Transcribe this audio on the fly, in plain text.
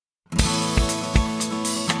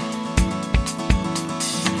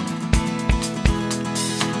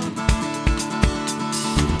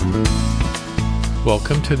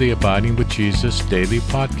Welcome to the Abiding with Jesus Daily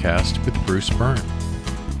Podcast with Bruce Byrne.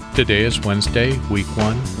 Today is Wednesday, Week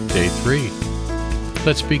 1, Day 3.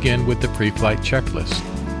 Let's begin with the pre-flight checklist.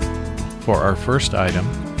 For our first item,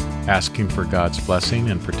 asking for God's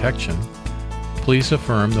blessing and protection, please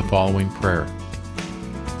affirm the following prayer.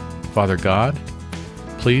 Father God,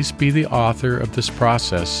 please be the author of this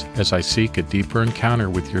process as I seek a deeper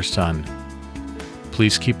encounter with your Son.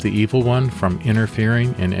 Please keep the evil one from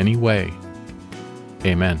interfering in any way.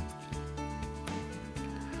 Amen.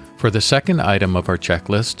 For the second item of our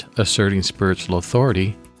checklist, asserting spiritual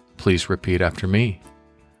authority, please repeat after me.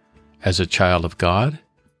 As a child of God,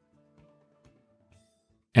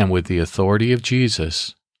 and with the authority of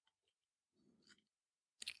Jesus,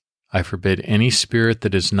 I forbid any spirit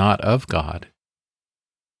that is not of God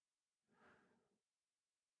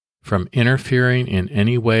from interfering in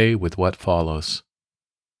any way with what follows.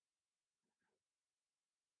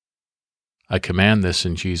 I command this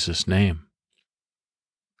in Jesus' name.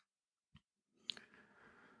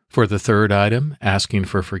 For the third item, asking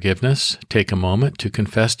for forgiveness, take a moment to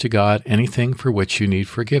confess to God anything for which you need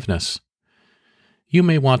forgiveness. You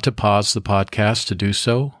may want to pause the podcast to do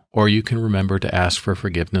so, or you can remember to ask for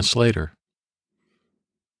forgiveness later.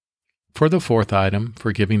 For the fourth item,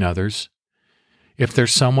 forgiving others, if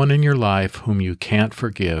there's someone in your life whom you can't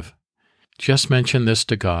forgive, just mention this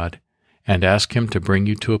to God and ask Him to bring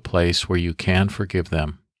you to a place where you can forgive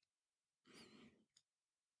them.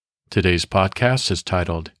 Today's podcast is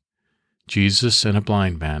titled, Jesus and a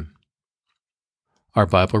Blind Man. Our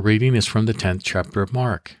Bible reading is from the 10th chapter of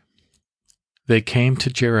Mark. They came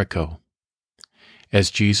to Jericho.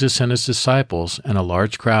 As Jesus and His disciples and a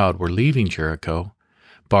large crowd were leaving Jericho,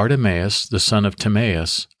 Bartimaeus, the son of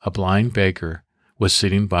Timaeus, a blind beggar, was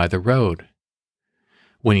sitting by the road.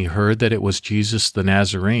 When he heard that it was Jesus the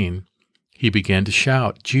Nazarene, he began to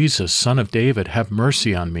shout, "Jesus, Son of David, have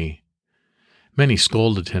mercy on me." Many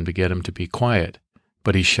scolded him to get him to be quiet,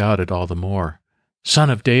 but he shouted all the more, "Son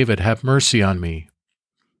of David, have mercy on me."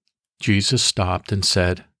 Jesus stopped and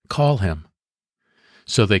said, "Call him."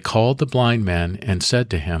 So they called the blind man and said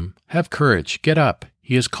to him, "Have courage, get up,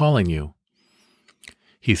 he is calling you."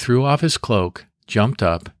 He threw off his cloak, jumped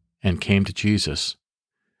up, and came to Jesus.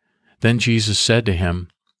 Then Jesus said to him,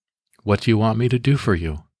 "What do you want me to do for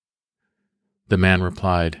you?" The man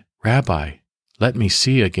replied, "Rabbi, let me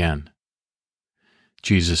see again."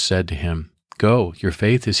 Jesus said to him, "Go, your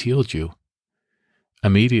faith has healed you."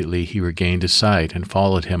 Immediately he regained his sight and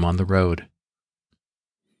followed him on the road.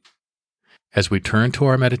 As we turn to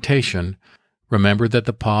our meditation, remember that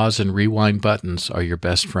the pause and rewind buttons are your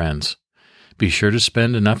best friends. Be sure to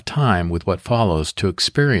spend enough time with what follows to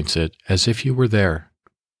experience it as if you were there.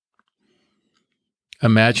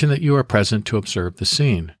 Imagine that you are present to observe the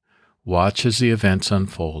scene. Watch as the events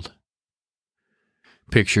unfold.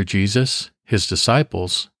 Picture Jesus, His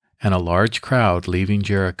disciples, and a large crowd leaving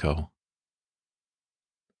Jericho.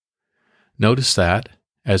 Notice that,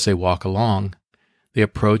 as they walk along, they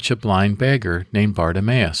approach a blind beggar named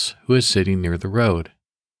Bartimaeus, who is sitting near the road.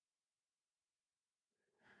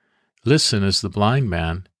 Listen as the blind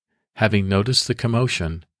man, having noticed the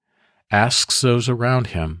commotion, asks those around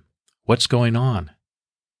him, "What's going on?"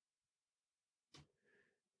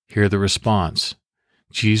 Hear the response,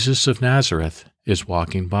 "Jesus of Nazareth is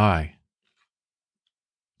walking by."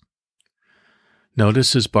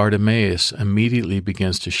 Notice as Bartimaeus immediately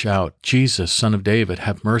begins to shout, "Jesus, Son of David,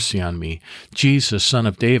 have mercy on me. Jesus, Son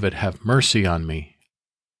of David, have mercy on me."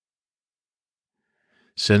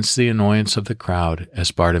 Sense the annoyance of the crowd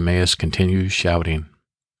as Bartimaeus continues shouting.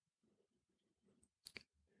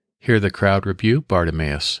 Hear the crowd rebuke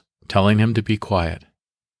Bartimaeus, telling him to be quiet.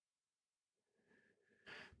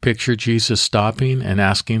 Picture Jesus stopping and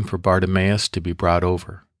asking for Bartimaeus to be brought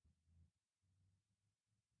over.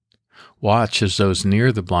 Watch as those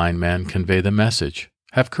near the blind man convey the message,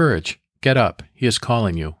 "Have courage, get up, he is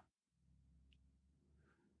calling you."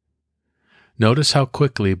 Notice how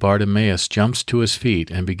quickly Bartimaeus jumps to his feet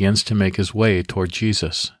and begins to make his way toward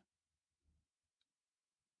Jesus.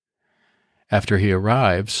 After he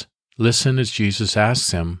arrives, listen as Jesus asks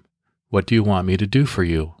him, "What do you want me to do for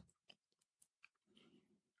you?"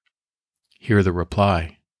 Hear the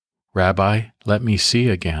reply, "Rabbi, let me see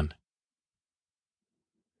again."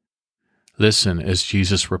 Listen as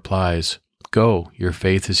Jesus replies, "Go, your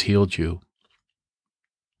faith has healed you."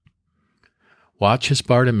 Watch as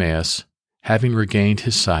Bartimaeus, having regained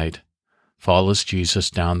his sight, follows Jesus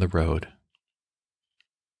down the road.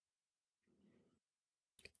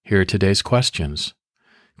 Here are today's questions.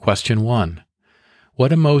 Question 1.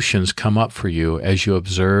 What emotions come up for you as you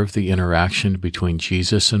observe the interaction between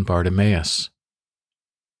Jesus and Bartimaeus?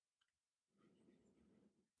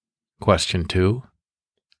 Question 2.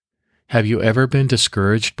 Have you ever been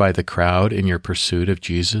discouraged by the crowd in your pursuit of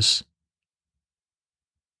Jesus?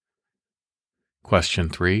 Question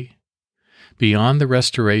 3. Beyond the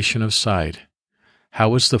restoration of sight, how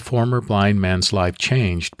was the former blind man's life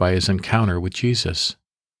changed by his encounter with Jesus?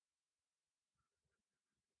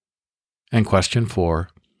 And question 4.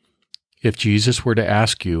 If Jesus were to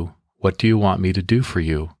ask you, "What do you want me to do for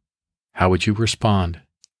you?" how would you respond?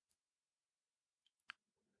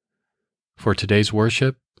 For today's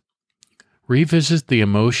worship, revisit the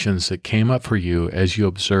emotions that came up for you as you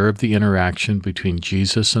observed the interaction between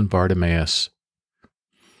Jesus and Bartimaeus.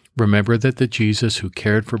 Remember that the Jesus who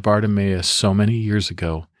cared for Bartimaeus so many years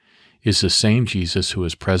ago is the same Jesus who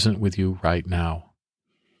is present with you right now.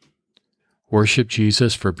 Worship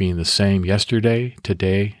Jesus for being the same yesterday,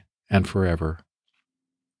 today, and forever.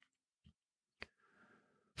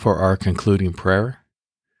 For our concluding prayer,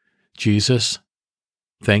 Jesus,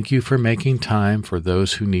 thank you for making time for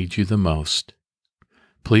those who need you the most.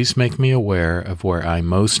 Please make me aware of where I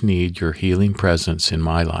most need your healing presence in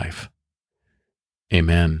my life.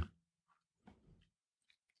 Amen.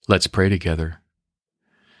 Let's pray together.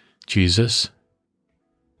 Jesus,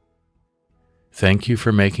 thank you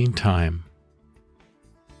for making time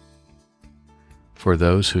for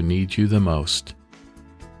those who need you the most.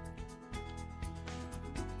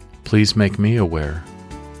 Please make me aware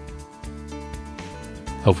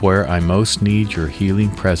of where I most need your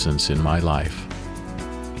healing presence in my life.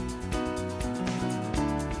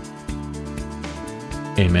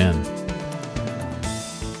 Amen.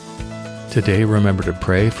 Today, remember to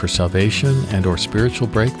pray for salvation and/or spiritual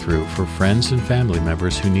breakthrough for friends and family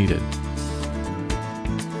members who need it.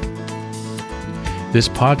 This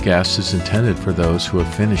podcast is intended for those who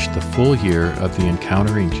have finished the full year of the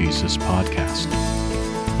Encountering Jesus podcast.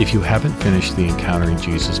 If you haven't finished the Encountering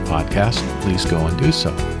Jesus podcast, please go and do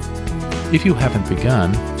so. If you haven't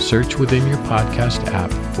begun, search within your podcast app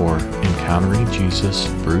for Encountering Jesus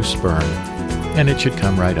Bruce Byrne, and it should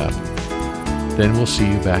come right up. Then we'll see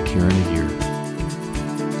you back here in a year.